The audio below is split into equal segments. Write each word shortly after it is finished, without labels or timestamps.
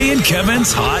Jay and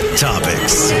Kevin's Hot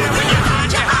Topics.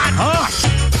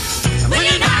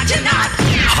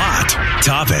 Hot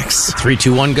Topics. 3,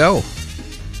 2, 1, go.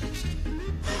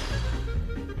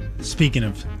 Speaking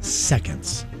of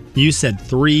seconds, you said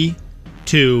 3,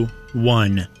 2,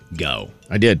 1, go.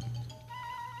 I did. If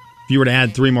you were to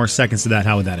add 3 more seconds to that,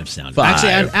 how would that have sounded? 5.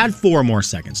 Actually, add 4 more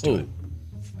seconds to it.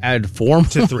 Add 4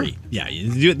 To 3. Yeah,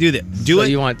 you do that. Do so it.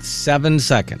 You want 7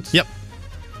 seconds. Yep.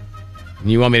 And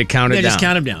you want me to count it down? Yeah, just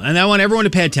count them down. And I want everyone to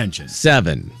pay attention.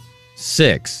 7,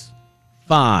 6,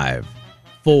 5,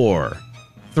 4,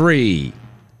 3,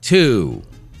 2,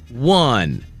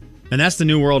 1. And that's the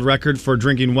new world record for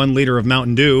drinking 1 liter of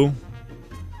Mountain Dew.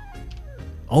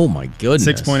 Oh, my goodness.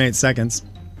 6.8 seconds.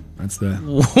 That's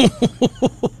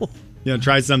the...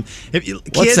 try some.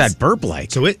 What's that burp like?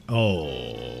 So it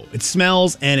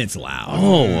smells and it's loud.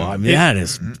 Oh, I mean, that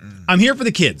is... I'm here for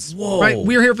the kids. Whoa. Right?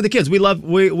 We're here for the kids.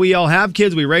 We all have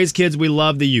kids. We raise kids. We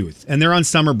love the youth. And they're on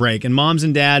summer break. And moms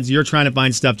and dads, you're trying to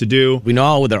find stuff to do. We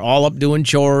know they're all up doing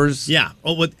chores. Yeah.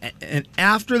 And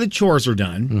after the chores are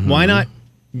done, why not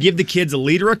give the kids a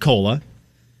liter of cola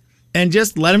and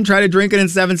just let them try to drink it in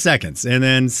 7 seconds and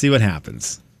then see what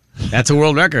happens. That's a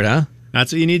world record, huh?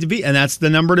 That's what you need to beat. And that's the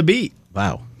number to beat.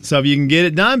 Wow. So if you can get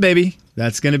it done, baby,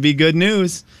 that's going to be good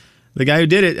news. The guy who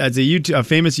did it is a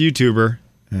famous YouTuber,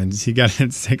 and he got it in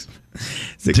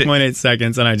 6.8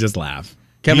 seconds, and I just laugh.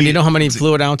 Kevin, do you know how many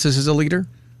fluid ounces is a liter?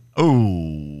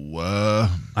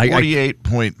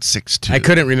 48.62. I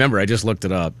couldn't remember. I just looked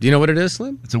it up. Do you know what it is,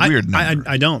 Slim? It's a weird number.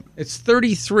 I don't. It's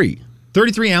 33.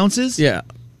 33 ounces? Yeah.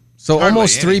 So Hardly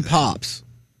almost 3 anything. pops.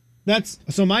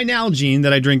 So my Nalgene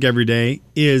that I drink every day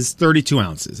is 32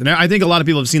 ounces. And I think a lot of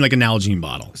people have seen like a Nalgene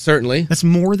bottle. Certainly. That's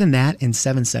more than that in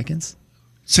 7 seconds?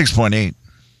 6.8.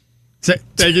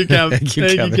 Thank you, Kev. Thank you,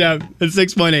 Kevin. It's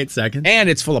 6.8 seconds. And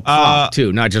it's full of pop,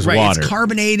 too, not just Right, water. it's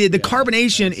carbonated. The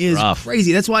carbonation is rough.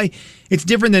 crazy. That's why it's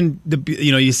different than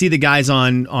you see the guys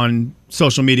on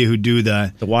social media who do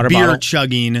the water beer bottle?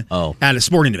 chugging Oh. at a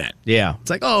sporting event. Yeah. It's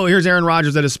like, oh, here's Aaron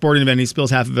Rodgers at a sporting event. And he spills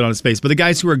half of it on his face. But the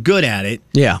guys who are good at it,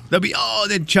 Yeah.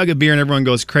 they'd chug a beer and everyone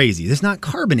goes crazy. It's not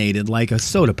carbonated like a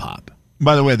soda pop.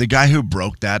 By the way, the guy who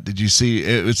broke that, did you see?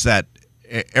 It was that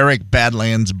Eric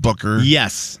Badlands Booker.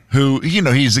 Yes. Who,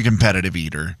 he's a competitive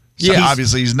eater. So Yeah.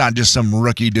 obviously he's not just some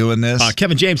rookie doing this.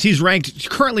 Kevin James, he's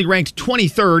currently ranked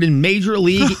 23rd in Major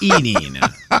League Eating.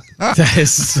 That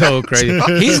is so crazy.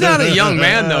 He's not a young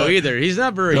man, though, either. He's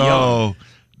not very young. Oh,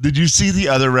 did you see the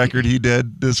other record he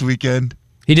did this weekend?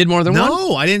 He did more than one?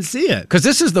 No, I didn't see it. Because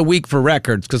this is the week for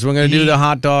records, because we're going to do the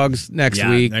hot dogs next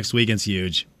week. Next weekend's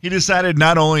huge. He decided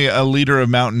not only a liter of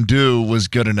Mountain Dew was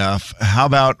good enough, how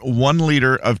about 1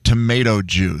 liter of tomato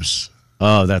juice?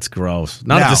 Oh, that's gross.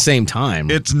 Not at Now, the same time.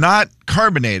 It's not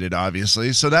carbonated,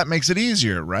 obviously, so that makes it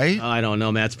easier, right? I don't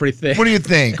know, man. It's pretty thick. What do you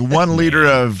think? 1 liter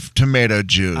of tomato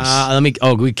juice.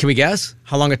 Can we guess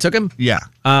how long it took him? Yeah.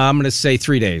 I'm going to say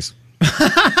 3 days.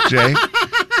 Jay,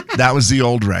 that was the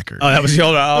old record. Oh, that was the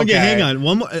old. Okay, hang on.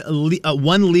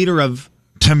 1 liter of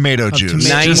Tomato juice.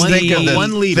 tomato- Just one- think of the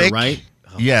 1 liter, thick- right?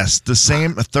 Yes, the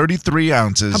same 33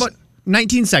 ounces. How about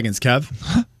 19 seconds, Kev?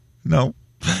 No.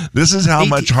 This is how 18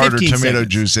 much harder 15 tomato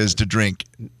seconds. juice is to drink.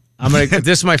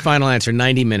 This is my final answer.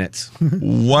 90 minutes.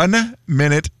 1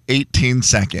 minute, 18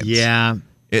 seconds. Yeah.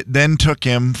 It then took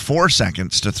him 4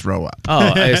 seconds to throw up.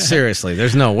 Oh, seriously.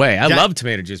 There's no way. I love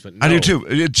tomato juice, but no. I do too.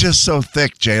 It's just so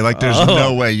thick, Jay. Like there's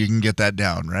no way you can get that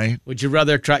down, right? Would you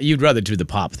rather try? You'd rather do the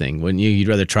pop thing, wouldn't you? You'd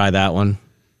rather try that one.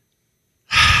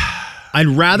 I'd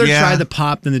rather Yeah. try the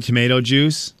pop than the tomato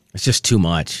juice It's just too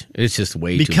much. It's just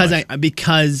way too because much.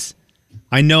 because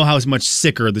I know how much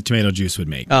sicker the tomato juice would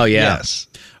make. Oh yeah. Yes.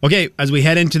 Okay, as we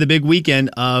head into the big weekend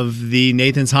of the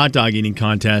Nathan's Hot Dog Eating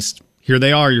Contest, here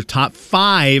they are, your top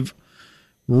 5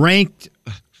 ranked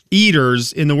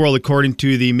eaters in the world according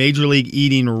to the Major League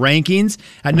Eating rankings.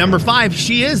 At number 5,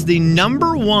 she is the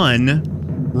number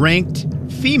 1 ranked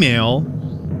female,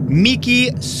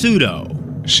 Miki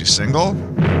Sudo. Is she single?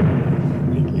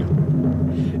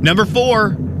 Number 4,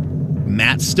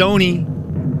 Matt Stoney.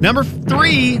 Number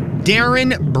 3,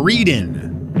 Darren Breeden.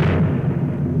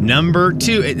 Number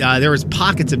 2, there was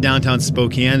pockets of downtown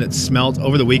Spokane that smelled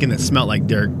over the weekend that smelled like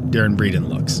Darren Breeden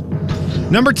looks.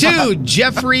 Number 2,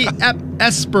 Jeffrey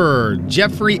Esper.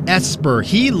 Jeffrey Esper.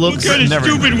 He looks... What kind of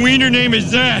stupid wiener name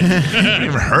is that? I've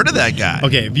never heard of that guy.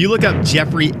 Okay, if you look up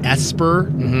Jeffrey Esper,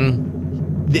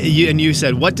 and you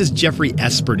said, what does Jeffrey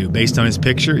Esper do based on his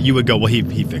picture? You would go, well,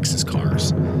 he fixes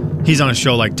cars. He's on a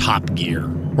show like Top Gear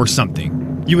or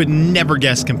something. You would never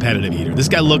guess competitive eater. This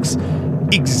guy looks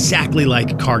exactly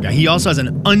like a car guy. He also has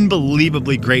an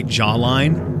unbelievably great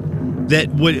jawline that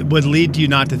would lead you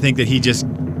not to think that he just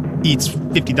eats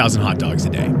 50,000 hot dogs a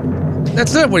day.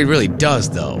 That's not what he really does,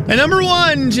 though. And number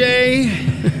 1, Jay.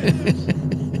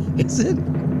 Is it?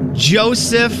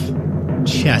 Joseph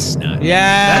Chestnut. Yeah.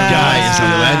 That guy is a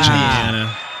legend.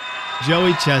 Indiana.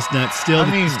 Joey Chestnut, still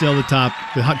the top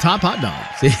hot dog.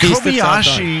 He's the top dog.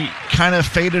 Kobayashi kind of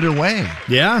faded away.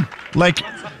 Yeah. Like,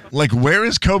 where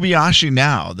is Kobayashi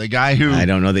now? The guy who I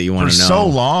don't know that you want for to know. so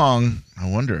long. I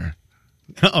wonder.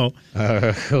 Uh-oh.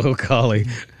 Oh, golly.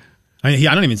 I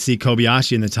don't even see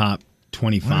Kobayashi in the top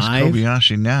 25. Where's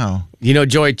Kobayashi now? You know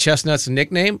Joey Chestnut's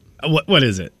nickname? What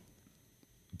is it?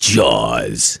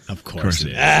 Jaws. Of course it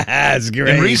is. That's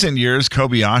great. In recent years,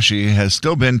 Kobayashi has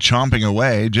still been chomping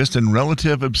away, just in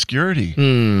relative obscurity.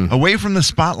 Away from the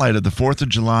spotlight of the 4th of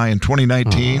July in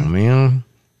 2019, Oh, man.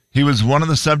 he was one of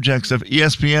the subjects of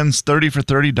ESPN's 30 for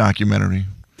 30 documentary.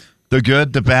 The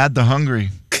good, the bad, the hungry.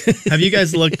 Have you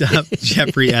guys looked up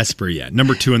Jeffrey Esper yet?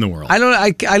 Number 2 in the world. I don't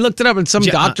know. I looked it up and some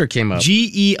doctor came up.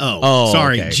 GEO. Oh,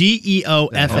 Sorry. okay.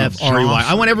 GEOFFREY.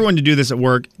 I want everyone to do this at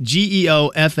work.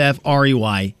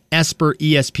 GEOFFREY. Esper,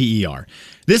 ESPER.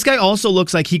 This guy also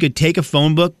looks like he could take a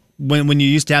phone book when you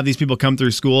used to have these people come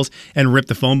through schools and rip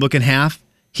the phone book in half.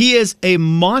 He is a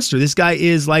monster. This guy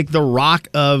is like the Rock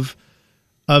of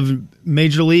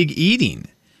Major League eating.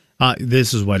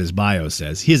 This is what his bio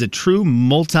says. He is a true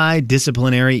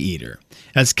multidisciplinary eater,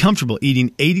 as comfortable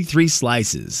eating 83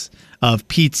 slices of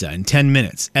pizza in 10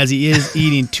 minutes as he is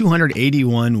eating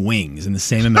 281 wings in the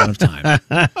same amount of time.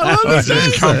 This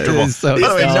is comfortable. So By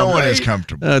the way, no dumb. one is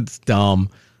comfortable. That's dumb.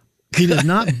 He does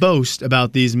not boast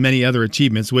about these many other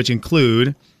achievements, which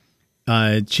include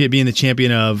being the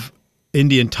champion of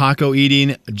Indian taco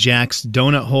eating, Jack's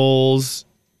Donut Holes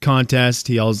contest.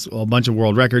 He has a bunch of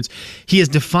world records. He is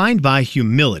defined by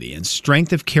humility and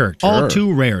strength of character, all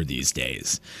too rare these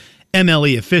days.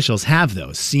 MLE officials have,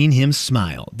 though, seen him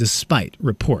smile despite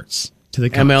reports to the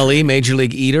contrary. MLE, Major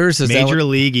League Eaters? Is Major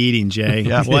League Eating, Jay.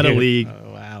 Yeah. What a league.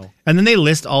 Oh, wow. And then they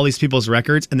list all these people's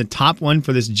records, and the top one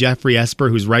for this Jeffrey Esper,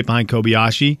 who's right behind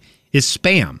Kobayashi, is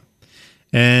Spam.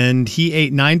 And he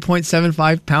ate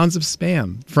 9.75 pounds of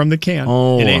Spam from the can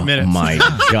in 8 minutes. Oh, my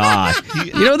God.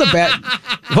 You know the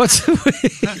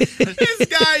This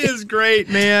guy is great,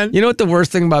 man. You know what the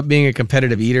worst thing about being a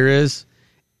competitive eater is?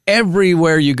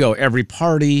 Everywhere you go, every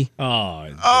party,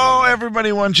 Oh,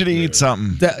 everybody wants you to eat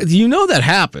something. you know that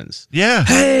happens. Yeah.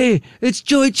 Hey, it's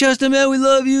Joey Chestnut, man. We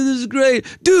love you. This is great.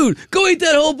 Dude, go eat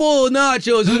that whole bowl of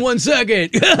nachos in 1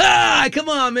 second. Come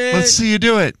on, man. Let's see you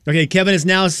do it. Okay, Kevin has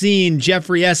now seen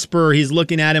Jeffrey Esper. He's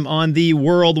looking at him on the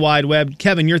World Wide Web.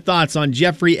 Kevin, your thoughts on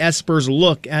Jeffrey Esper's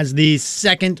look as the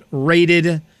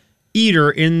second-rated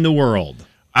eater in the world?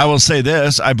 I will say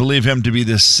this. I believe him to be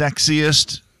the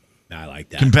sexiest I like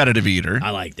that. competitive eater.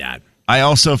 I like that. I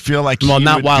also feel like Well, he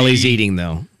not would while be- he's eating,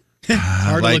 though.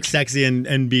 Hard to like- look sexy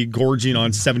and be gorging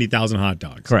on 70,000 hot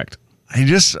dogs. Correct. I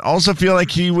just also feel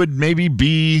like he would maybe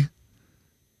be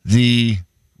the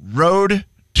road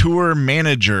tour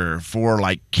manager for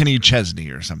like Kenny Chesney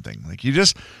or something. Like he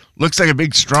just looks like a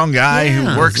big strong guy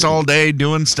who works all day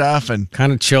doing stuff and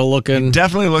Kind of chill looking.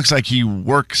 definitely looks like he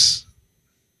works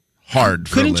hard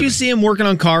for a Couldn't you living. see him working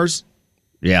on cars?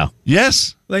 Yeah.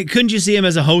 Yes. Like, couldn't you see him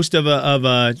as a host of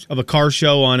a car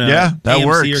show on Yeah, that AMC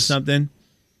works. or something?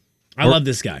 I love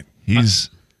this guy. He's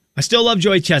I still love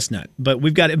Joey Chestnut, but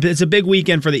it's a big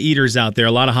weekend for the eaters out there.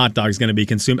 A lot of hot dogs going to be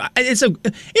consumed.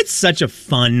 It's such a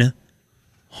fun,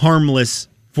 harmless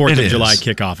 4th It of July is.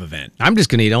 kickoff event. I'm just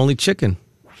going to eat only chicken.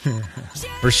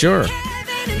 For sure.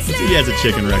 He has a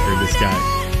chicken record, this guy.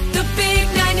 The big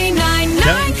 99.9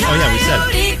 Oh, yeah, we said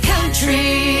it. Coyote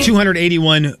Country.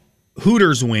 281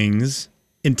 Hooters wings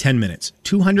in 10 minutes.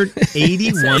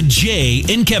 281. Jay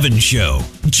and Kevin Show.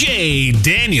 Jay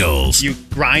Daniels. You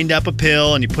grind up a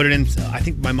pill and you put it in. I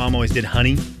think my mom always did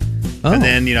honey. Oh. And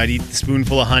then, I'd eat a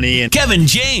spoonful of honey. And Kevin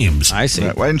James. I see.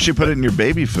 why didn't you put it in your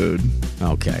baby food?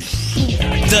 Okay.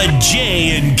 The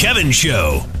Jay and Kevin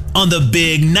Show on the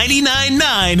big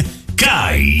 99.9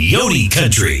 Coyote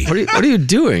Country. What are you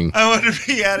doing? I wonder if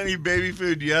he had any baby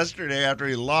food yesterday after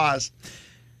he lost.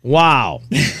 Wow.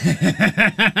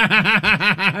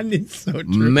 it's so true.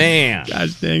 Man.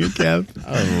 Gosh dang it, Kev.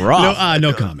 Rough.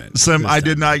 No comment. Some This I time,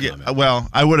 did not no get. comment. Well,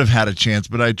 I would have had a chance,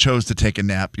 but I chose to take a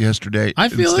nap yesterday I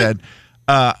feel instead.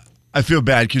 I feel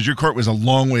bad because your court was a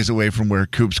long ways away from where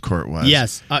Coop's court was.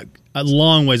 Yes, a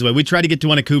long ways away. We tried to get to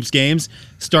one of Coop's games,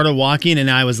 started walking, and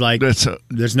I was like,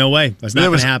 there's no way. That's not It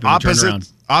going was to happen. We turned around.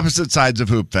 opposite sides of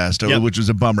Hoop Fest, Yep. which was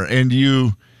a bummer. And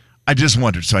I just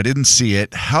wondered, so I didn't see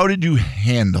it. How did you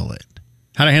handle it?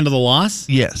 How to handle the loss?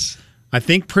 Yes. I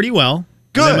think pretty well.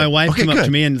 Good. And then my wife Okay, came up good.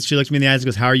 to me and she looked me in the eyes and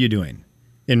goes, "How are you doing?"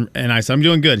 And I said, "I'm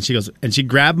doing good." And she goes, and she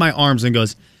grabbed my arms and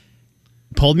goes,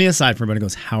 pulled me aside for a minute and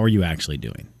goes, how are you actually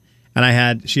doing?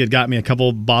 And she had got me a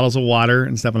couple bottles of water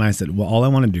and stuff, and I said, well, all I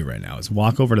want to do right now is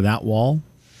walk over to that wall.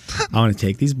 I want to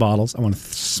take these bottles. I want to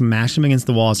smash them against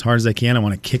the wall as hard as I can. I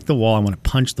want to kick the wall. I want to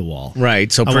punch the wall.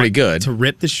 Right, so pretty good. To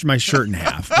rip my shirt in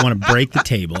half. I want to break the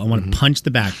table. I want to punch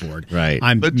the backboard. Right.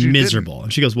 I'm miserable.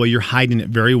 And she goes, well, you're hiding it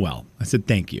very well. I said,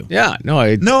 thank you. Yeah,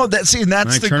 that's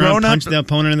the grown grown up. up. Punched the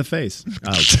opponent in the face.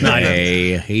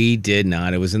 Okay, he did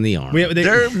not. It was in the arm.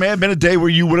 There may have been a day where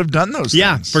you would have done those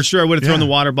Yeah, things. for sure. I would have thrown the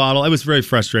water bottle. It was very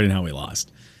frustrating how we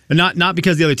lost. And not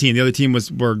because the other team. The other team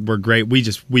were great.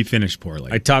 We finished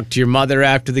poorly. I talked to your mother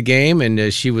after the game,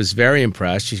 and she was very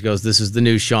impressed. She goes, "This is the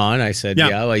new Sean." I said, "Yeah,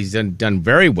 well, he's done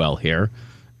very well here,"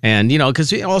 and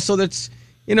because also that's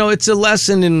it's a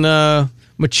lesson in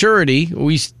maturity.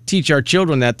 We teach our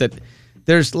children that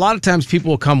there's a lot of times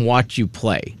people will come watch you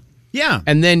play. Yeah,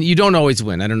 and then you don't always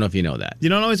win. I don't know if you know that. You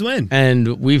don't always win,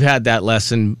 and we've had that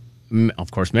lesson,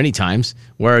 of course, many times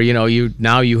where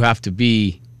you have to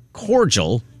be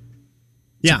cordial.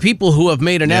 Yeah. To people who have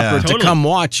made an effort Totally. to come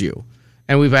watch you.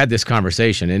 And we've had this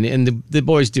conversation. And the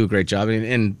boys do a great job.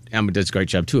 And Emma does a great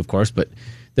job too, of course. But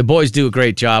the boys do a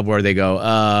great job where they go,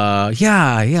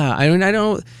 yeah. I mean, I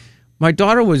don't. My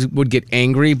daughter would get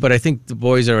angry, but I think the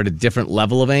boys are at a different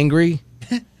level of angry.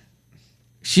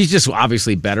 She's just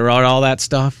obviously better at all that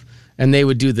stuff. And they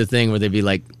would do the thing where they'd be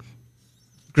like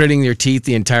gritting their teeth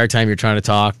the entire time you're trying to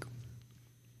talk.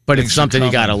 But it's something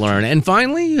you got to learn. And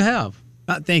finally, you have.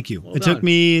 Thank you. Well it done. took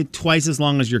me twice as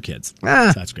long as your kids. So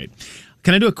that's great.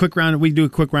 Can I do a quick round? We do a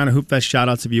quick round of Hoop Fest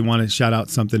shout-outs if you want to shout out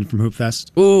something from Hoop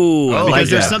Fest. Ooh, because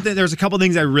there's a couple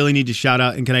things I really need to shout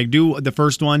out. And can I do the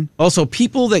first one? Also,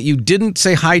 people that you didn't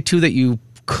say hi to that you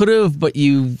could have, but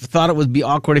you thought it would be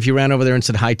awkward if you ran over there and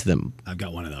said hi to them. I've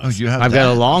got one of those. Oh, you have I've got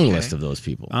a long list of those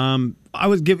people. Can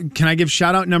I give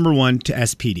shout out number one to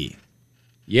SPD?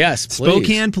 Yes, please.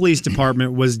 Spokane Police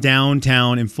Department was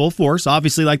downtown in full force,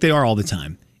 obviously like they are all the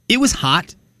time. It was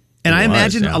hot, and I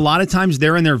imagine a lot of times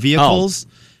they're in their vehicles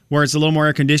where it's a little more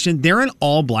air conditioned. They're in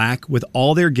all black with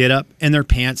all their get up and their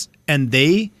pants, and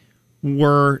I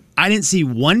didn't see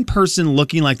one person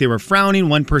looking like they were frowning,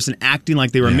 one person acting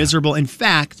like they were miserable. In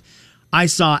fact, I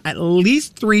saw at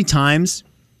least 3 times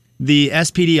the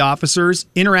SPD officers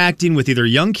interacting with either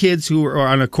young kids who were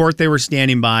on a court they were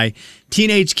standing by,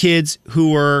 teenage kids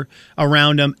who were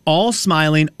around them, all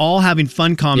smiling, all having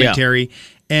fun commentary,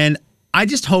 and I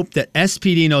just hope that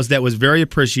SPD knows that was very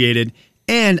appreciated.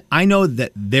 And I know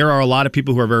that there are a lot of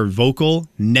people who are very vocal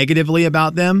negatively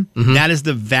about them. Mm-hmm. That is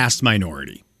the vast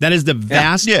minority. That is the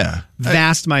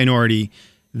vast minority.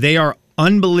 They are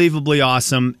unbelievably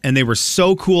awesome, and they were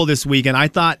so cool this week. And I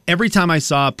thought every time I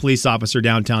saw a police officer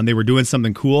downtown, they were doing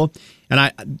something cool.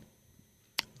 And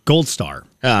gold star.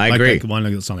 I agree. Like one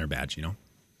that's on their badge,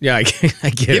 Yeah, I get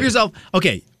it. Give yourself,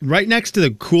 right next to the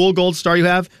cool gold star you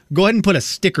have, go ahead and put a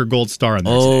sticker gold star on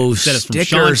there. Oh, instead of from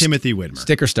Sean Timothy Whitmer.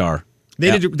 Sticker star.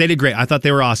 They did great. I thought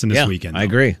they were awesome this weekend. I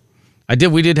agree.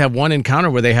 We did have one encounter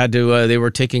where they had to, they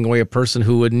were taking away a person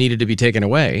who needed to be taken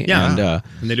away. Yeah.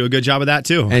 And they do a good job of that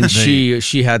too. And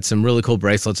she had some really cool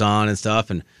bracelets on and stuff.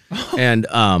 And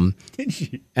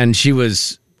she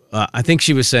was, I think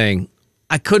she was saying,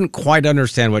 I couldn't quite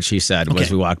understand what she said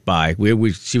as we walked by.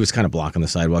 She was kind of blocking the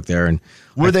sidewalk there. And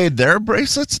were they their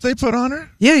bracelets they put on her?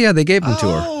 Yeah, they gave them to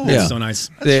her. That's so nice.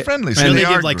 That's friendly. So and they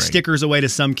are give like great. stickers away to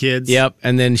some kids. Yep.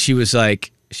 And then she was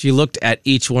like, she looked at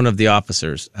each one of the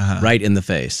officers right in the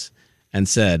face and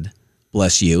said,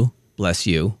 "Bless you, bless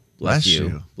you, bless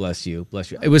you, bless you,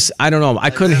 bless you." It was, I don't know. I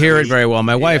couldn't hear it very well.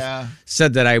 My wife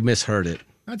said that I misheard it.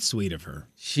 That's sweet of her.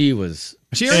 She earned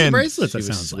and bracelets. That was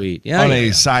sounds sweet. like. Yeah. On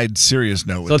a side serious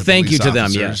note, with So the thank you police to them,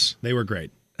 officers, yes. They were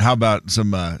great. How about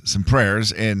some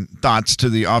prayers and thoughts to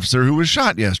the officer who was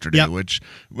shot yesterday, which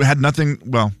had nothing.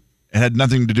 Well, it had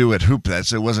nothing to do with Hoop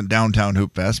Fest. It wasn't downtown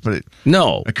Hoop Fest, but it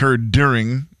occurred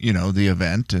during the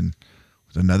event, and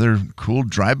with another cool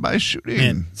drive-by shooting.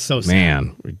 Man, so sad.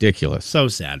 Man, ridiculous. So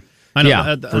sad. I know.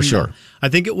 Yeah, for sure. I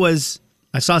think it was.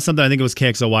 I saw something. I think it was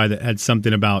KXLY that had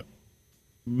something about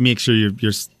make sure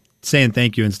you're saying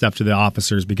thank you and stuff to the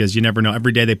officers because you never know.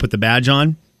 Every day they put the badge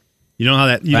on, you don't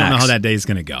know how that day is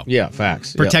going to go. Yeah,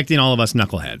 facts. Protecting all of us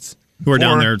knuckleheads who are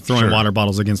down there throwing water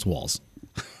bottles against walls.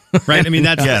 Right? I mean,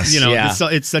 that's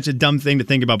it's such a dumb thing to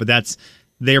think about, but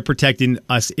they're protecting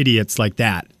us idiots like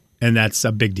that, and that's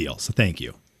a big deal. So thank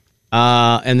you.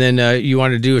 And then you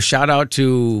want to do a shout out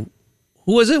to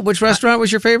who was it? Which restaurant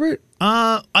was your favorite?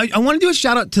 I want to do a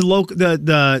shout out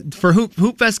to for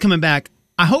Hoop Fest coming back.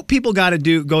 I hope people go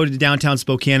to downtown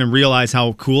Spokane and realize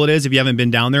how cool it is if you haven't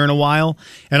been down there in a while,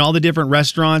 and all the different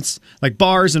restaurants, like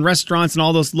bars and restaurants and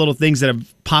all those little things that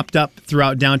have popped up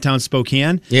throughout downtown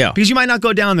Spokane. Yeah. Because you might not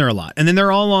go down there a lot. And then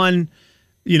they're all on,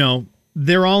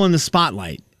 they're all in the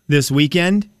spotlight this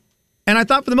weekend. And I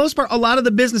thought for the most part, a lot of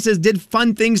the businesses did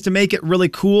fun things to make it really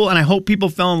cool. And I hope people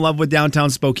fell in love with downtown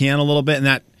Spokane a little bit, and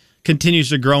that continues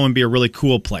to grow and be a really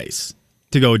cool place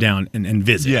to go down and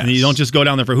visit. Yes. And you don't just go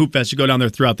down there for Hoop Fest, you go down there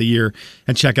throughout the year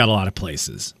and check out a lot of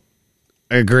places.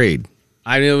 Agreed.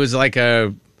 It was like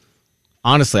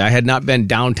honestly, I had not been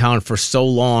downtown for so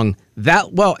long.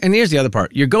 And here's the other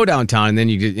part. You go downtown and then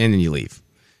you leave.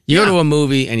 You go to a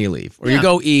movie and you leave. Or you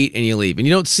go eat and you leave. And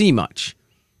you don't see much.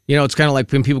 It's kind of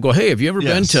like when people go, hey, have you ever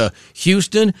been to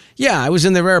Houston? Yeah, I was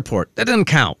in their airport. That doesn't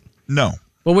count. No.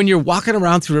 But when you're walking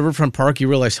around through Riverfront Park, you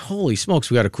realize, holy smokes,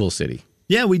 we got a cool city.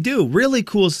 Yeah, we do. Really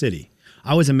cool city.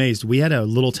 I was amazed. We had a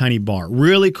little tiny bar,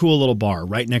 really cool little bar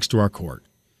right next to our court.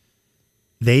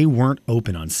 They weren't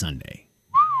open on Sunday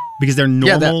because their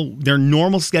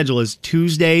normal schedule is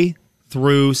Tuesday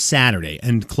through Saturday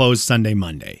and closed Sunday,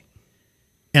 Monday.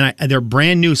 And they're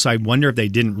brand new, so I wonder if they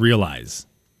didn't realize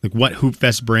like what Hoop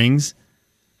Fest brings.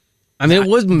 I mean, it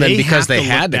wouldn't have been because they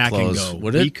had to back close, and go,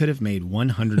 would it? We could have made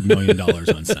 $100 million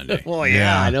on Sunday. Well,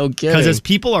 yeah, no kidding. Because as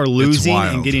people are losing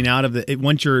wild. and getting out of it,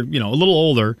 once you're a little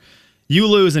older, you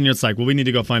lose and it's like, well, we need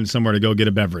to go find somewhere to go get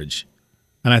a beverage.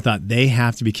 And I thought they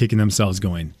have to be kicking themselves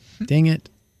going, dang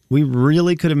it, we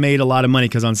really could have made a lot of money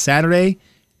because on Saturday,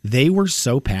 they were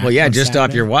so packed. Well, yeah, on just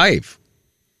Saturday. off your wife.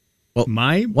 Well,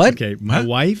 My what? Okay, my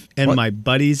wife and my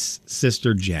buddy's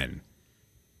sister, Jen,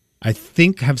 I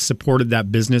think have supported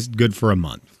that business good for a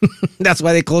month. That's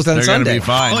why they closed on They're going to Sunday. be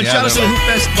fine. Oh, and Yeah, shout out to the they're- Hoop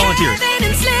Fest volunteers. Kevin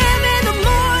and Slim in the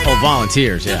morning. Oh,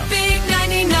 volunteers, yeah. The big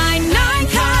 99.9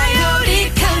 Coyote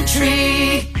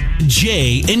Country.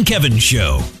 Jay and Kevin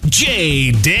Show.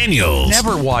 Jay Daniels.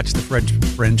 Never watch the French.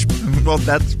 Well,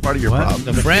 that's part of your problem.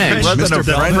 The French. It wasn't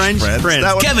a Mr. French French Prince. Prince.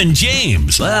 That was Kevin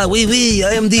James. Oui,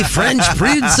 I am the French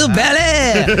Prince of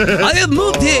Ballet. I have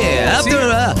moved here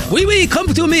after, oui, come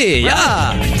to me,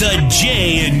 yeah. The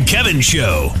Jay and Kevin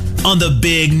Show on the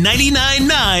big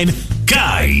 99.9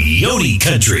 Coyote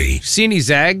Country. See any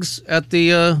Zags at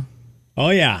the Oh,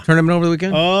 yeah. tournament over the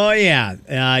weekend? Oh,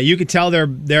 yeah. You could tell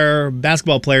they're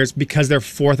basketball players because they're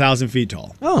 4,000 feet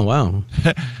tall. Oh, wow.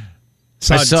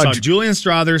 Saw saw Julian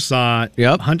Strother, saw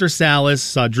Yep. Hunter Salas,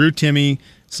 saw Drew Timme,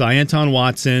 saw Anton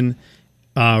Watson,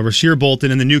 Rasheer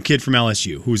Bolton, and the new kid from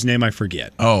LSU, whose name I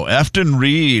forget. Oh, Efton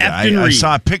Reed. Efton I Reed.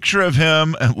 saw a picture of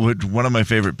him, one of my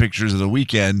favorite pictures of the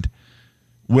weekend,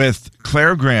 with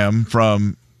Claire Graham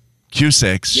from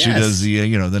Q6. She Yes. does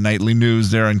the nightly news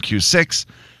there on Q6,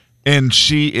 and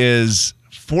she is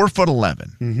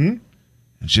 4'11". Mm-hmm.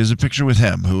 And she has a picture with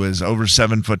him, who is over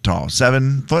 7 foot tall,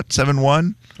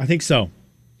 7'1". I think so.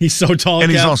 He's so tall.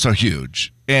 And he's Kev. also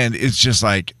huge, and it's just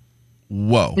like,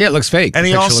 whoa. Yeah, it looks fake. And The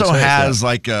he picture also looks fake, has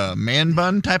like a man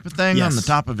bun type of thing on Yes. the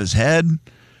top of his head.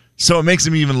 So it makes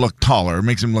him even look taller. It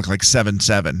makes him look like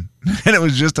 7'7". And it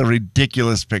was just a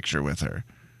ridiculous picture with her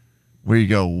where you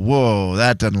go, whoa,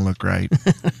 that doesn't look right.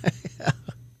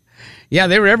 Yeah,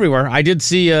 they were everywhere. I did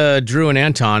see Drew and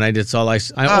Anton. And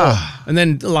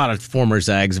then a lot of former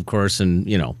Zags, of course, and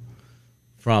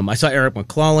I saw Eric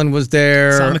McClellan was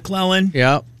there. Saw McClellan.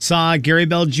 Yeah. Saw Gary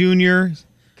Bell Jr.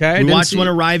 Okay. We watched one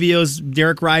of Rivio's,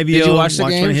 Derek Rivio. Did you watch the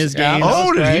watched one of games? his Yeah. games.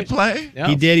 Oh, did he great. play? Yeah.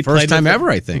 He did. He First played time with- ever,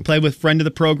 I He think. played with friend of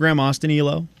the program, Austin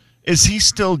Elo. Is he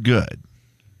still good?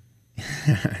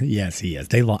 Yes, he is.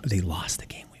 They lost the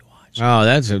game we watched. Oh,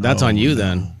 that's on you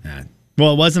then.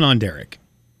 Well, it wasn't on Derek.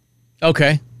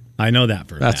 Okay. I know that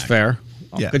for a That's fact. fair.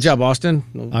 Yes. Good job, Austin.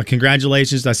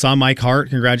 Congratulations. I saw Mike Hart.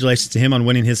 Congratulations to him on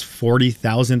winning his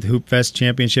 40,000th Hoop Fest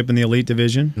championship in the Elite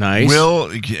Division. Nice.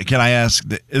 Can I ask,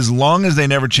 as long as they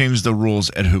never change the rules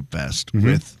at Hoop Fest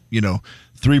with,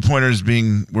 3-pointers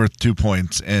being worth 2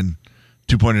 points and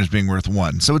 2-pointers being worth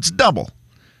 1. So it's double.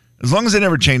 As long as they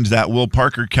never change that, will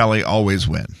Parker Kelly always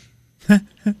win?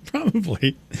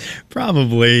 Probably.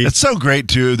 It's so great,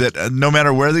 too, that no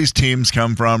matter where these teams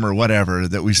come from or whatever,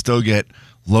 that we still get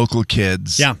local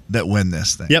kids that win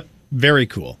this thing. Yep. Very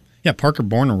cool. Yeah, Parker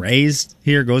born and raised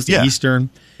here, goes to Yeah. Eastern.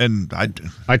 And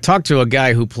I talked to a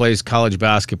guy who plays college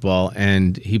basketball,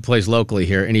 and he plays locally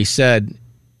here, and he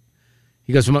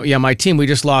goes, yeah, my team, we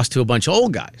just lost to a bunch of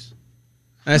old guys.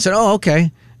 And I said, oh,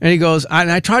 okay. And he goes,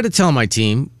 and I tried to tell my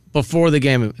team before the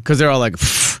game, because they're all like,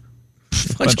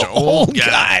 bunch of old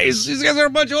guys. These guys are a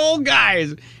bunch of old guys.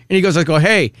 And he goes, I go,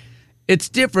 hey, It's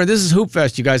different. This is Hoop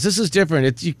Fest, you guys. This is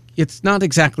different. It's not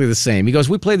exactly the same. He goes,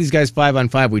 we play these guys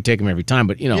 5-on-5. We take them every time,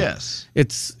 but Yes.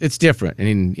 it's different.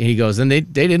 And he goes, and they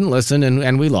didn't listen,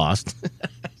 and we lost.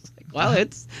 Well,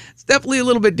 it's definitely a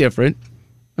little bit different.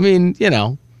 I mean,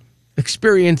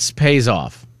 experience pays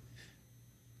off.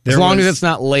 As long as it's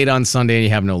not late on Sunday and you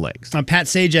have no legs. Pat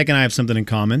Sajak and I have something in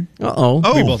common.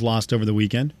 Uh-oh. We both lost over the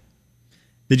weekend.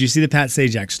 Did you see the Pat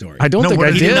Sajak story? I don't think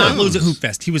I did. He did not lose at Hoop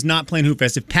Fest. He was not playing Hoop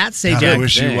Fest. If Pat Sajak... God, I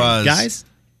wish he was. Guys,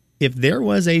 if there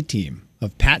was a team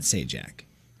of Pat Sajak,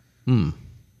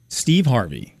 Steve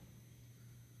Harvey,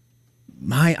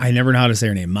 I never know how to say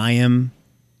her name, Mayim,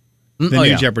 the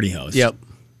new Jeopardy host. Yep.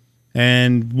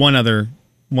 And one other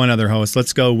host.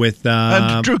 Let's go with...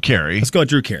 Drew Carey. Let's go with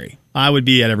Drew Carey. I would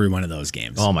be at every one of those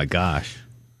games. Oh, my gosh.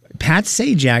 Pat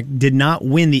Sajak did not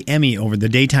win the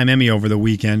daytime Emmy over the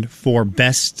weekend for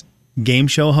best game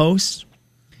show host.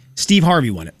 Steve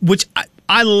Harvey won it, which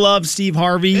I love Steve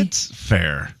Harvey. It's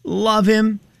fair. Love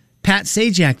him. Pat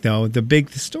Sajak, though, the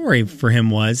big story for him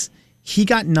was he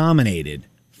got nominated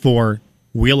for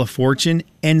Wheel of Fortune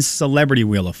and Celebrity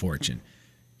Wheel of Fortune.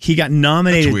 He got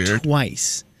nominated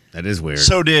twice. That is weird.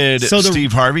 So did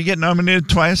Steve Harvey get nominated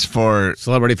twice for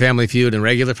Celebrity Family Feud and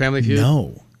regular Family Feud?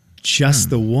 No, just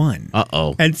the one.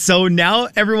 Uh-oh. And so now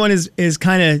everyone is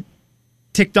kind of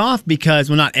ticked off because,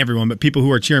 well, not everyone, but people who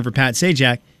are cheering for Pat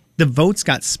Sajak, the votes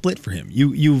got split for him.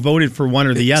 You voted for one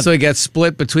or the other. So he got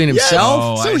split between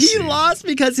himself? Yes. So he lost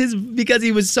because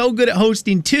he was so good at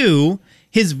hosting too.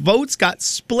 His votes got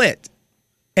split.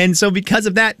 And so because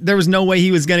of that, there was no way he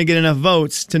was going to get enough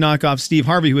votes to knock off Steve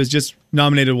Harvey, who was just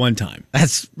nominated one time.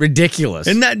 That's ridiculous.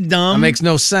 Isn't that dumb? That makes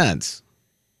no sense.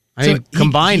 I mean,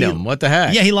 combine them. What the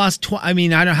heck? Yeah, he lost twice. I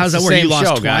mean, I don't know. How's that work? You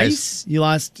lost twice? You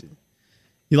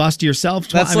lost to yourself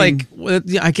twice?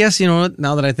 That's I guess, now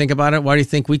that I think about it, why do you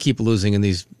think we keep losing in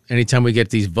these, anytime we get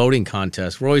these voting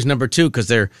contests? We're always number 2 because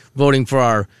they're voting for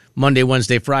our Monday,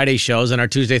 Wednesday, Friday shows and our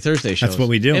Tuesday, Thursday shows. That's what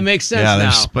we do. It makes sense Yeah, now.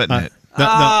 they're splitting it. The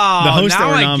hosts that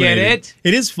were now I nominated, get it.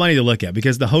 It is funny to look at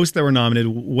because the hosts that were nominated,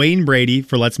 Wayne Brady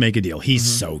for Let's Make a Deal. He's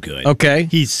so good. Okay.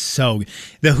 He's so good.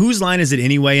 The Whose Line Is It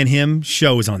Anyway and him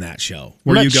shows on that show.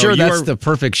 We're not sure that's the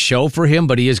perfect show for him,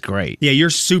 but he is great. Yeah, you're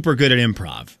super good at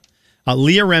improv.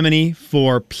 Leah Remini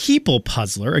for People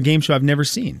Puzzler, a game show I've never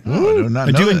seen.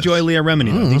 I do enjoy Leah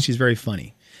Remini, though. I think she's very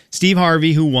funny. Steve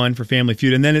Harvey, who won for Family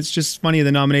Feud. And then it's just funny,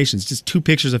 the nominations, just 2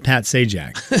 pictures of Pat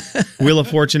Sajak. Wheel of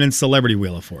Fortune and Celebrity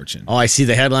Wheel of Fortune. Oh, I see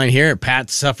the headline here. Pat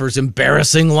suffers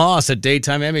embarrassing loss at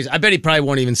daytime Emmys. I bet he probably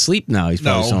won't even sleep now. He's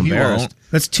probably so embarrassed.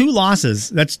 That's 2 losses.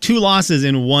 That's 2 losses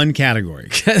in one category.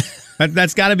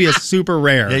 That's got to be a super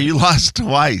rare. Yeah, you lost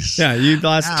twice. Yeah, you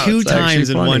lost 2 times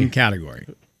in one category.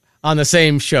 On the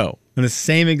same show. On the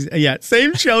same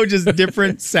same show, just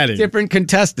different setting. Different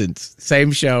contestants.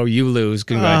 Same show, you lose.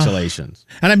 Congratulations.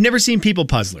 And I've never seen People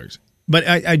Puzzlers, but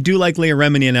I do like Leah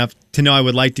Remini enough to know I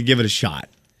would like to give it a shot.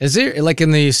 Is there, like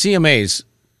in the CMAs,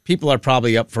 people are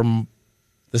probably up for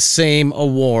the same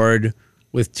award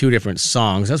with 2 different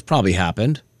songs. That's probably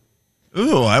happened.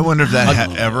 Ooh, I wonder if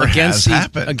that ever has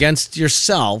happened. Against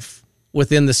yourself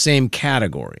within the same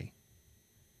category.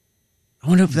 I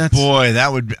wonder if that's... Boy,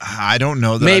 that would be... I don't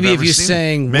know that maybe I've if ever you seen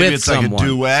sang maybe with it's someone. Like a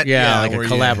duet. Yeah, like a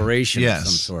collaboration of some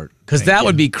sort. Because that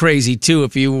would be crazy, too,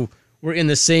 if you were in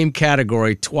the same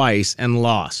category twice and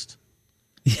lost.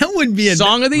 That would be a...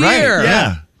 Song of the year.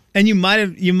 Yeah. And you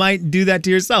might do that to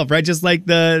yourself, right? Just like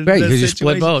the... Right, because you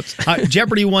split votes.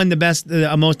 Jeopardy won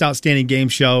the most outstanding game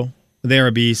show. They're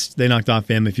a beast. They knocked off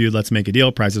Family Feud, Let's Make a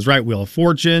Deal, Price is Right, Wheel of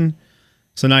Fortune.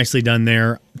 So nicely done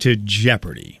there to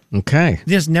Jeopardy. Okay.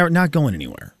 Just not going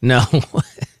anywhere. No.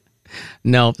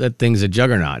 No, that thing's a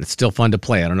juggernaut. It's still fun to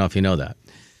play. I don't know if you know that.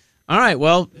 All right,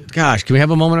 well, gosh, can we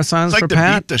have a moment of silence it's like for to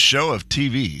Pat? beat the show of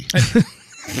TV.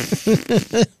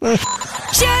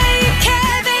 Jay,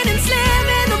 Kevin, and Slim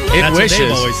in the morning. That's wishes. what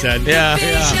they've always said. Yeah.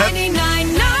 Big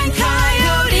 99.9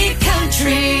 Coyote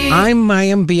Country. I'm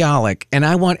Mayim Bialik, and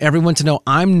I want everyone to know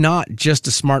I'm not just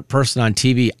a smart person on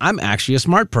TV. I'm actually a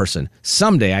smart person.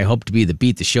 Someday, I hope to be the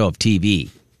beat the show of TV.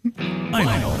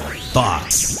 Final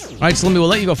thoughts. All right, Slimmy, we'll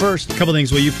let you go first. A couple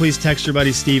things. Will you please text your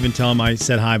buddy Steve and tell him I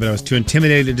said hi, but I was too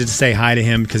intimidated to say hi to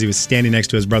him because he was standing next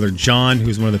to his brother John,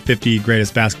 who's one of the 50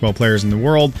 greatest basketball players in the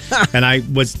world. And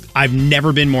I've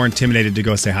never been more intimidated to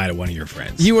go say hi to one of your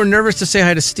friends. You were nervous to say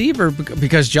hi to Steve or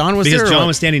because John was there? Because John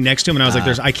was standing next to him, and I was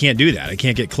like, I can't do that. I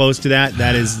can't get close to that.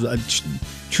 That is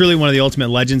truly one of the ultimate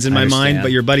legends in my mind.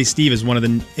 But your buddy Steve is one of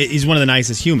the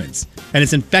nicest humans. And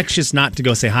it's infectious not to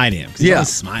go say hi to him. Because he's always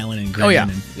smiling and grinning. Oh, yeah.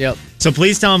 Yep. So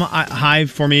please tell him hi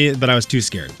for me, but I was too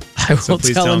scared. I will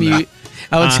tell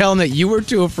him that you were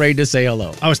too afraid to say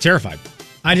hello. I was terrified.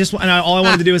 All I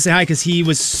wanted to do was say hi because he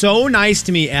was so nice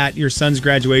to me at your son's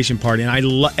graduation party,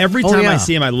 and every time I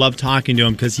see him, I love talking to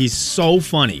him because he's so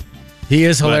funny. He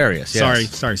is hilarious.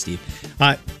 Sorry, Steve.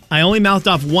 I only mouthed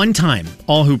off one time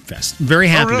all Hoop Fest. Very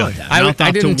happy about that. I mouthed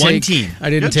off to one team. I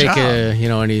didn't take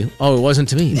any. Oh, it wasn't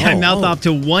to me. Yeah, I mouthed off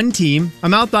to one team. I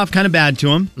mouthed off kind of bad to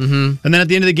him. Mm-hmm. And then at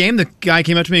the end of the game, the guy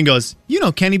came up to me and goes, "You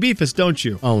know Kenny Beefus, don't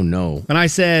you?" Oh no. And I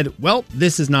said, "Well,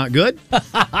 this is not good."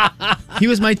 He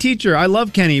was my teacher. I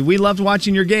love Kenny. We loved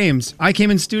watching your games. I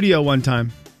came in studio one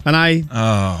time, and I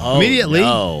immediately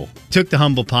took the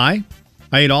humble pie.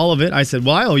 I ate all of it. I said,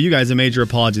 well, I owe you guys a major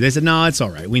apology. They said, no, it's all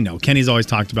right. We know. Kenny's always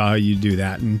talked about how you do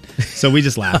that. And so we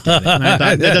just laughed at it. And I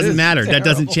thought, that doesn't matter. That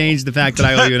doesn't change the fact that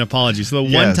I owe you an apology. So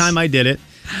the one time I did it,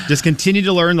 just continue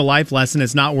to learn the life lesson.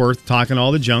 It's not worth talking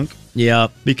all the junk.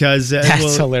 Yep. Because it That's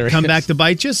will hilarious. come back to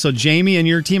bite you. So Jamie and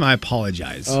your team, I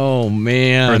apologize. Oh,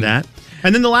 man. For that.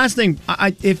 And then the last thing,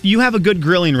 if you have a good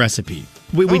grilling recipe,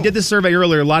 we did this survey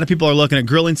earlier. A lot of people are looking at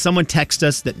grilling. Someone texted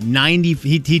us that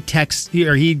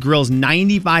he grills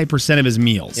 95% of his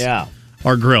meals. Yeah,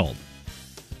 are grilled.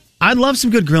 I'd love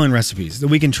some good grilling recipes that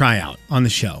we can try out on the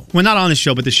show. Well, not on the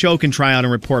show, but the show can try out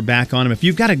and report back on them. If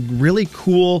you've got a really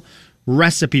cool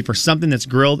recipe for something that's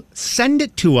grilled, send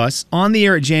it to us on the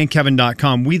air at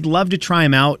jandkevin.com. We'd love to try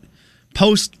them out.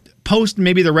 Post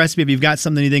maybe the recipe if you've got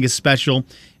something you think is special,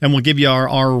 and we'll give you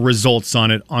our results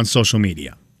on it on social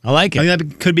media. I like it. I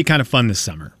think that could be kind of fun this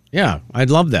summer. Yeah,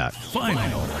 I'd love that.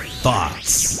 Final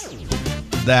thoughts.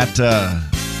 That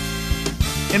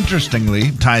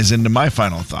interestingly ties into my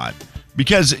final thought.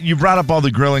 Because you brought up all the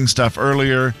grilling stuff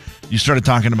earlier. You started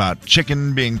talking about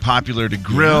chicken being popular to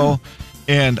grill.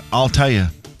 Yeah. And I'll tell you,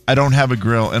 I don't have a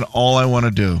grill, and all I want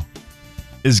to do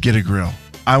is get a grill.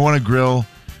 I want to grill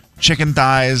chicken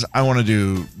thighs. I want to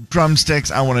do drumsticks.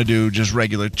 I want to do just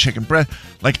regular chicken breast.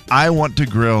 Like, I want to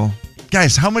grill.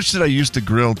 Guys, how much did I used to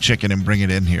grill chicken and bring it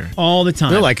in here? All the time.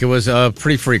 I feel like it was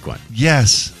pretty frequent.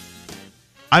 Yes.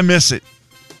 I miss it.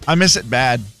 I miss it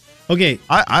bad. Okay.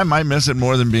 I might miss it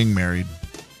more than being married.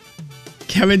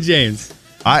 Kevin James.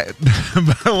 But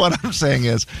what I'm saying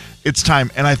is, it's time.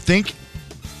 And I think,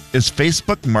 is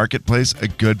Facebook Marketplace a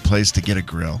good place to get a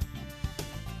grill?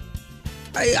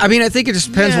 I mean, I think it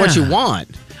just depends what you want.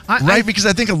 Because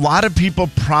I think a lot of people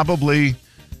probably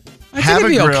have a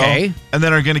grill and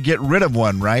then are going to get rid of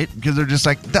one, right? Because they're just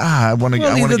like, I want to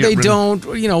get rid of it. Either they don't,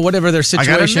 whatever their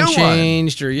situation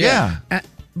changed, or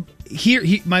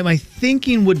my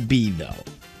thinking would be, though,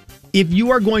 if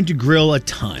you are going to grill a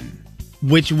ton,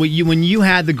 when you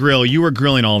had the grill, you were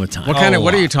grilling all the time.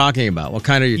 What are you talking about? What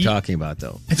kind are you talking about,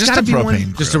 though? It's just a propane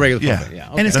grill. Just a regular propane, yeah.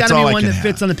 Okay. And it's got to be one that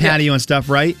fits on the patio and stuff,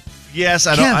 right? Yes,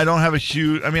 I don't have a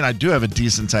huge. I mean, I do have a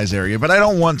decent sized area, but I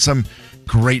don't want some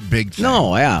great big thing.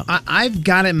 No, yeah. I've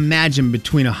got to imagine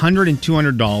between $100 and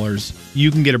 $200,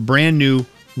 you can get a brand new,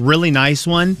 really nice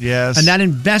one. Yes. And that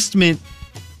investment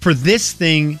for this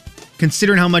thing,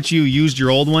 considering how much you used your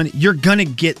old one, you're going to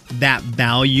get that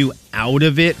value out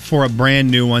of it for a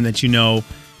brand new one that you know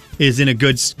is in a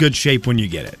good shape when you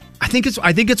get it. I think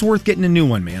it's worth getting a new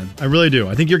one, man. I really do.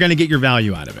 I think you're going to get your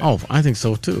value out of it. Oh, I think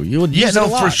so too. You would use it a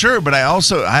lot. For sure. But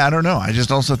I don't know. I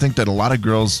just also think that a lot of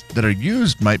grills that are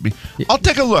used might be. I'll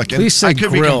take a look. Please say I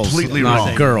could grills, be completely not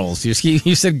wrong. Girls. You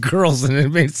said girls, and it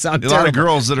made it sound terrible. A lot of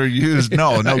girls that are used.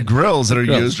 No, grills that are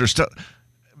used are still.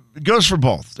 It goes for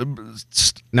both.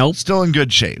 Nope. Still in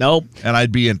good shape. Nope. And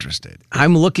I'd be interested.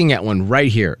 I'm looking at one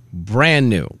right here, brand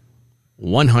new,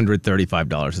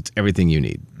 $135. It's everything you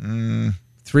need.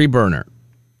 3-burner.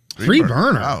 Three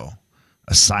burner. Oh,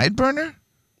 a side burner?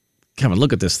 Come on,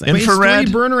 look at this thing. Infrared?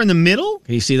 3-burner in the middle?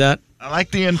 Can you see that? I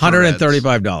like the infrared.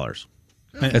 $135.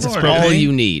 That's all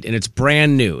you need, and it's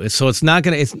brand new. So it's not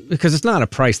gonna. It's because it's not a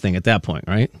price thing at that point,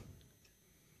 right?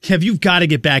 Kev, you've got to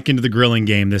get back into the grilling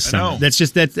game this summer. It's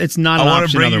not an option. I want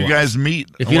to bring otherwise. you guys meat.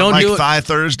 If you don't do it, Thigh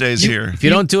Thursdays here. If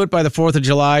you don't do it by the 4th of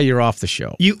July, you're off the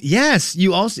show.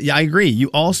 I agree.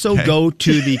 You also go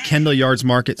to the Kendall Yards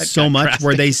Market so much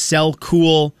where they sell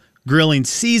cool grilling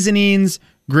seasonings,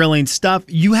 grilling stuff.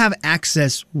 You have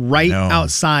access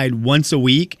outside once a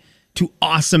week to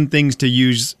awesome things to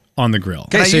use on the grill.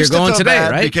 Okay, so you're going today,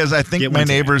 right? Because I think my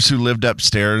neighbors who lived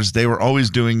upstairs, they were always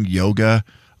doing yoga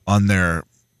on their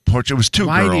porch. It was two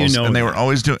girls, do you know and they were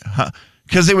always doing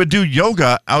because they would do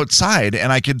yoga outside,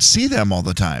 and I could see them all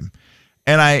the time.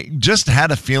 And I just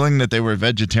had a feeling that they were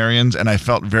vegetarians, and I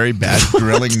felt very bad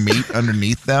grilling meat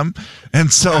underneath them.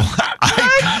 And so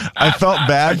I felt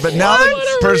bad. But now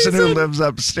the person who lives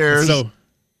upstairs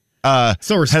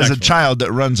has a child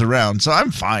that runs around, so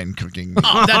I'm fine cooking.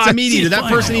 Oh, that's a meat eater. That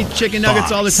person eats chicken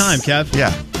nuggets all the time, Kev.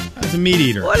 Yeah. It's a meat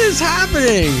eater. What is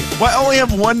happening? Well, I only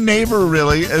have one neighbor,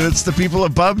 really, and it's the people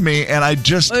above me, and I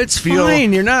just It's feel...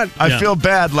 fine. You're not. I feel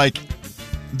bad, like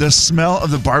the smell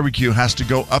of the barbecue has to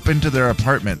go up into their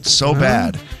apartment so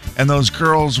bad. And those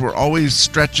girls were always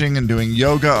stretching and doing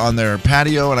yoga on their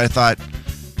patio, and I thought,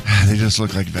 they just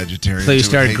look like vegetarians. So you who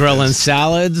started hate grilling this.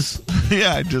 salads?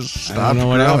 Yeah, I just stopped I don't know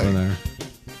what grilling. happened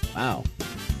there. Wow.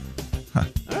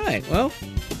 All right, well.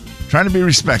 Trying to be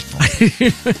respectful.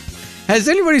 Has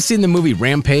anybody seen the movie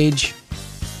Rampage?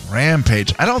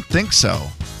 Rampage. I don't think so.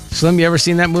 Slim, you ever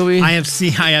seen that movie? I have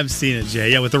seen it,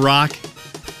 Jay. Yeah, with The Rock.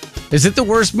 Is it the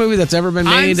worst movie that's ever been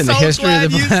made in the history of the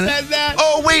planet? You said that.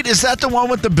 Oh, wait, is that the one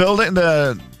with the building,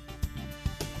 the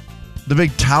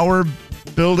big tower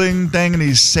building thing, and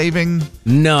he's saving?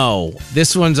 No,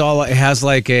 this one's all. It has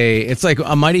it's like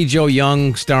a Mighty Joe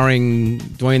Young starring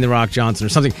Dwayne The Rock Johnson or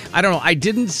something. I don't know. I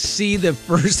didn't see the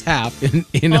first half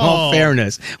in all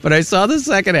fairness, but I saw the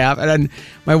second half, and then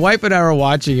my wife and I were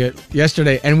watching it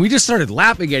yesterday, and we just started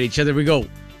laughing at each other. We go,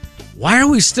 "Why are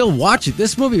we still watching?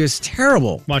 This movie is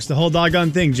terrible." Watch the whole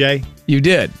doggone thing, Jay. You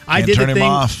did. I Can't did turn the him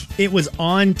thing. off. It was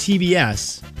on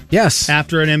TBS Yes.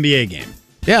 after an NBA game.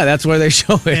 Yeah, that's where they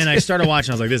show it. And I started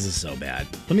watching. I was like, this is so bad.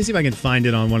 Let me see if I can find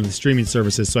it on one of the streaming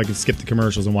services so I can skip the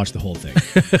commercials and watch the whole thing.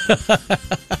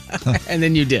 And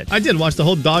then you did. I did watch the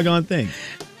whole doggone thing.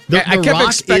 I The kept Rock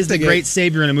is the expecting great it.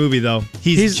 savior in a movie, though.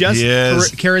 He's just He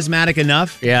is. charismatic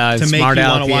enough Yeah, to make you smart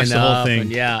want to alecky watch the whole enough, thing.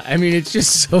 and yeah, I mean, it's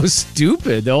just so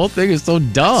stupid. The whole thing is so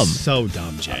dumb. So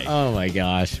dumb, Jay. Oh my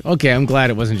gosh. Okay, I'm glad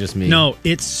it wasn't just me. No,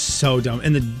 it's so dumb.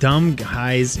 And the dumb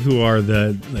guys who are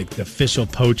the official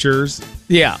poachers,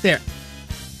 Yeah.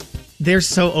 they're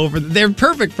so over. They're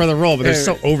perfect for the role, but they're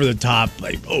so over the top,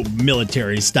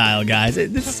 military style guys.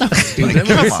 It's so stupid.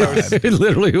 Come on. It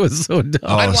literally was so dumb.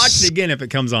 Oh, I'd watch it again if it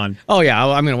comes on. Oh yeah,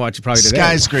 I'm gonna watch it probably today.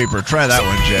 Skyscraper. Try that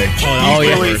one, Jay. Oh,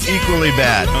 yeah. Equally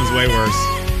bad. Sounds way worse.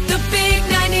 The big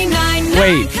 99.9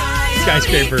 Wait. Coyote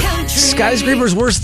Skyscraper. Country. Skyscraper's worse